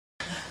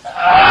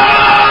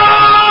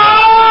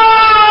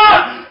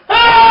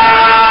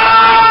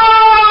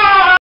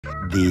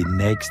The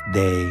next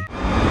day.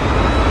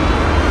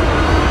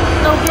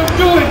 No, don't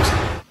do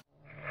it!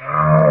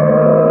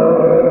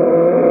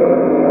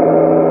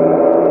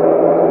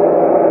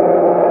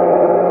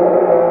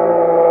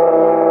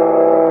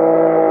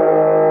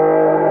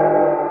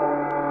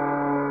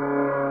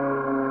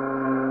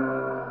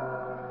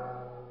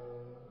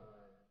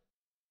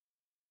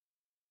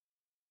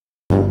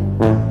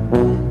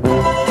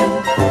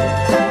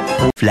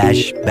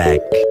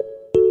 Flashback.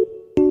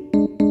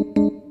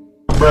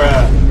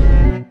 Bruh.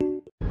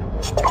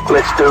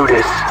 Let's do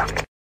this.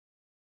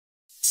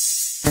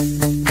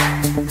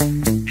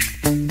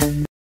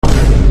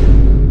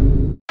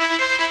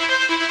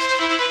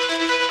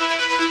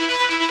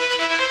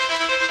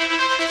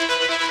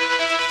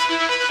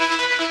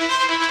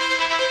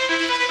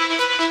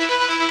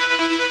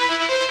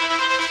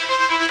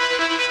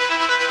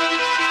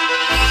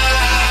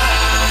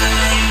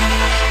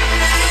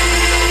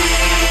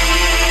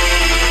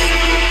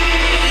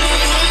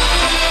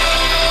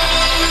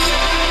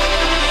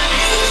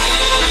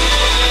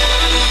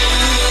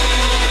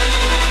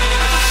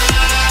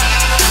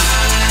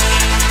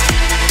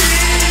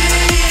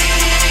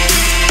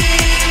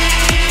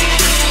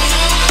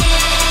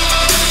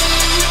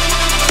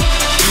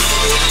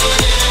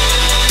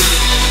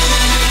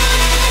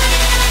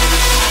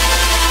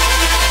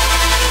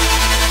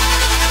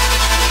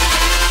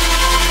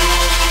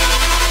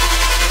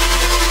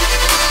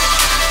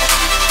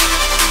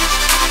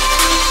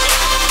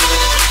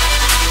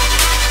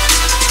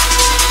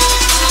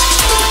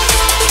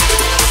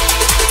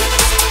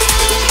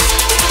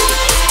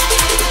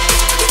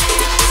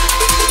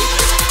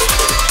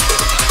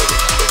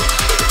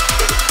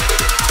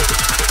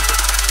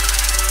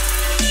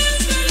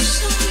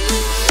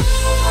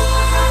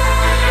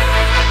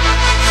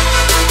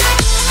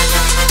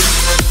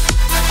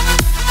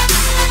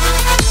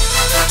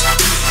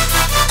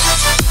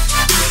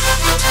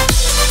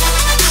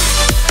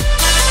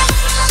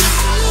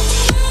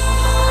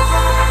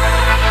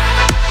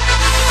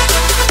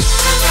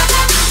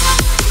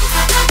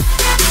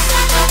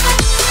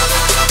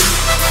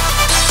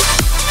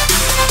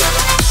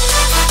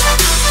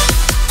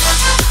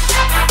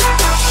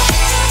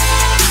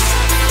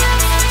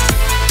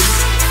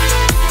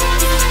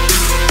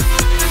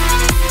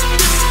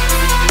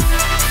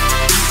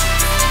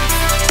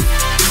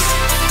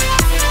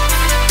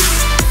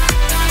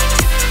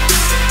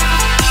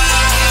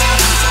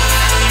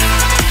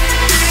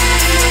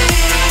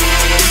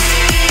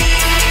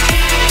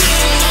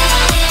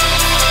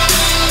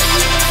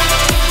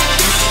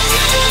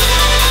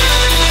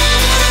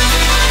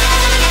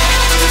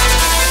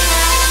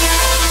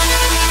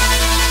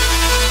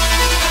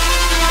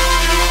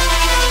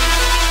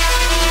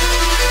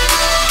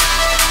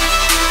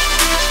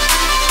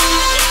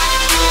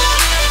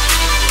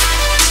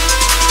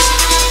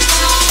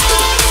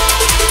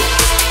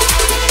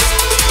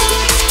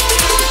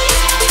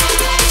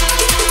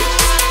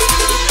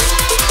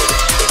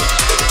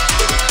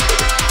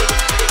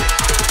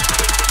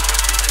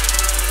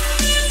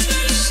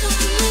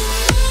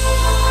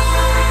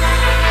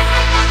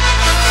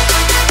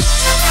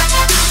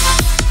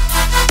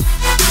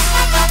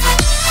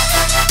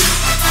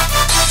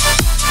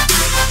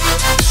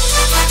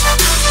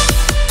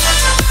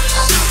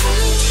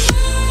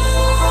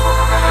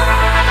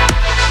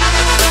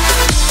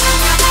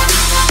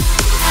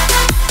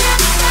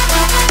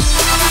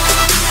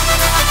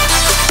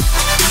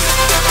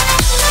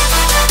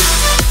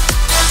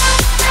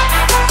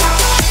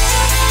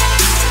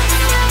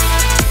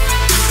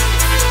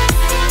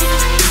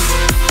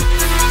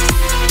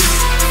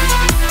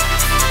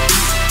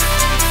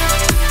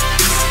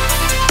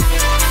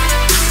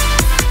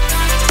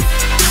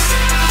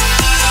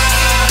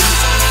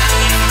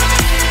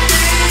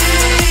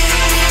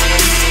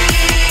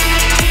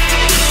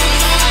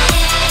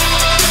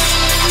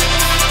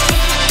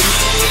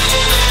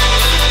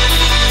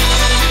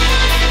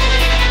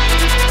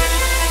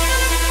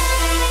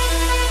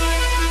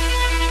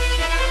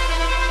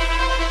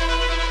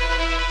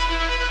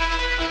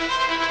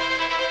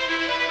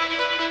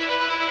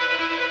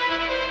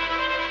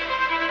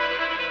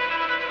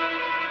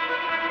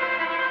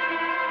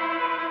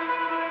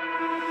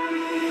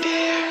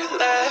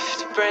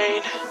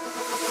 brain.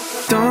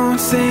 Don't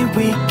say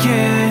we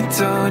can't,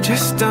 oh,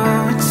 just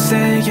don't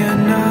say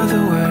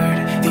another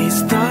word.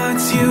 These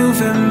thoughts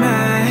you've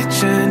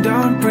imagined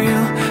aren't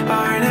real,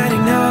 aren't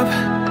adding up.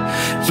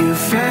 You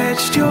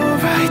fetched your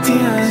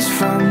ideas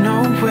from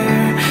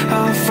nowhere,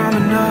 all from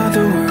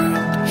another world.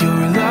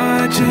 Your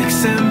logic's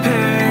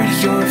impaired,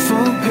 your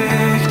full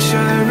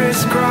picture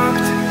is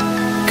cropped.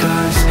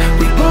 Cause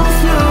we both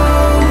know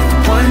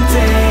one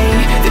day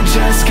they're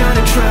just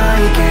gonna try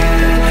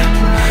again.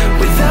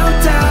 Without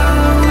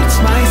doubt,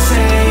 might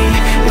say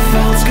if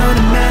all's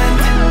gonna mend.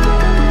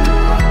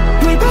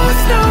 We both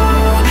know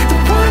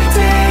that one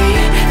day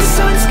the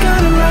sun's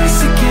gonna rise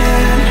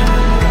again.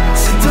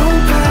 So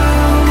don't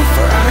pout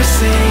for our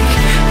sake,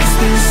 cause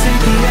this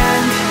ain't the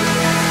end.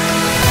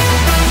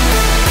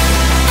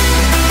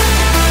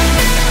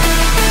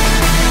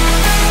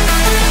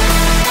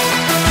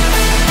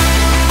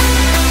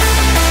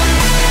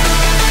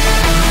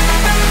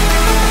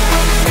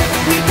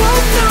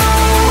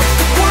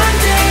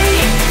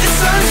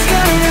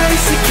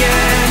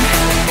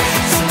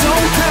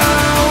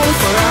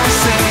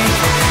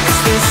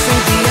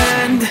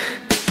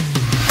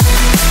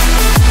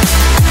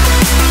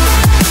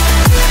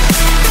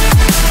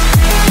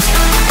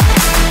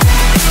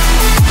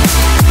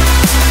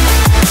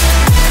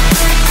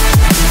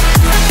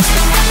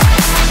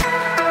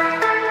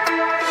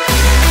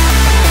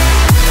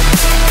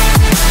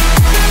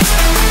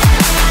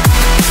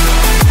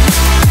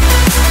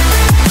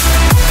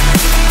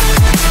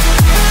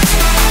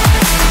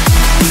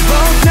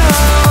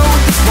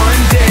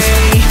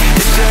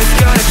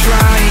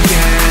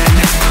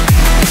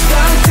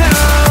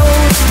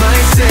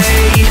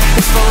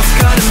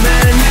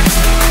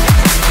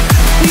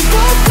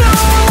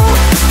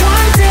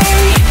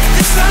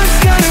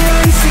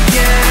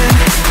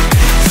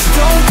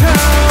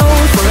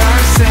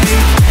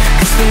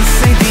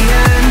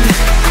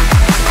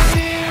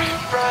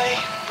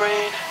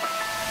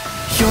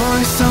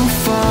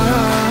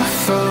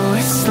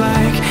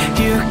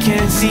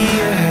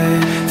 see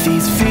ahead.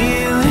 These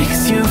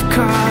feelings you've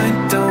caught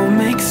don't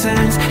make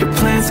sense. Your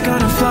plan's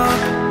gonna flop.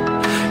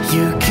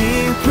 You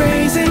keep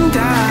raising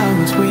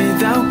doubts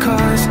without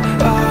cause.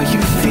 All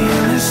you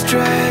feel is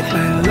dread.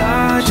 My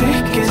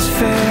logic is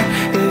fair.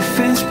 If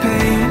it's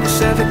pain, it's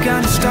ever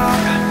gonna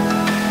stop.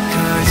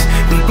 Cause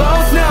we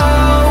both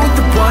know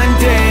that one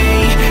day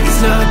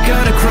he's not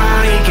gonna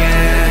cry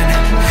again.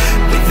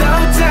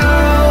 Without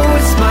doubt,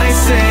 it's my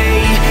say,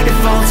 if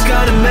all's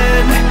gonna make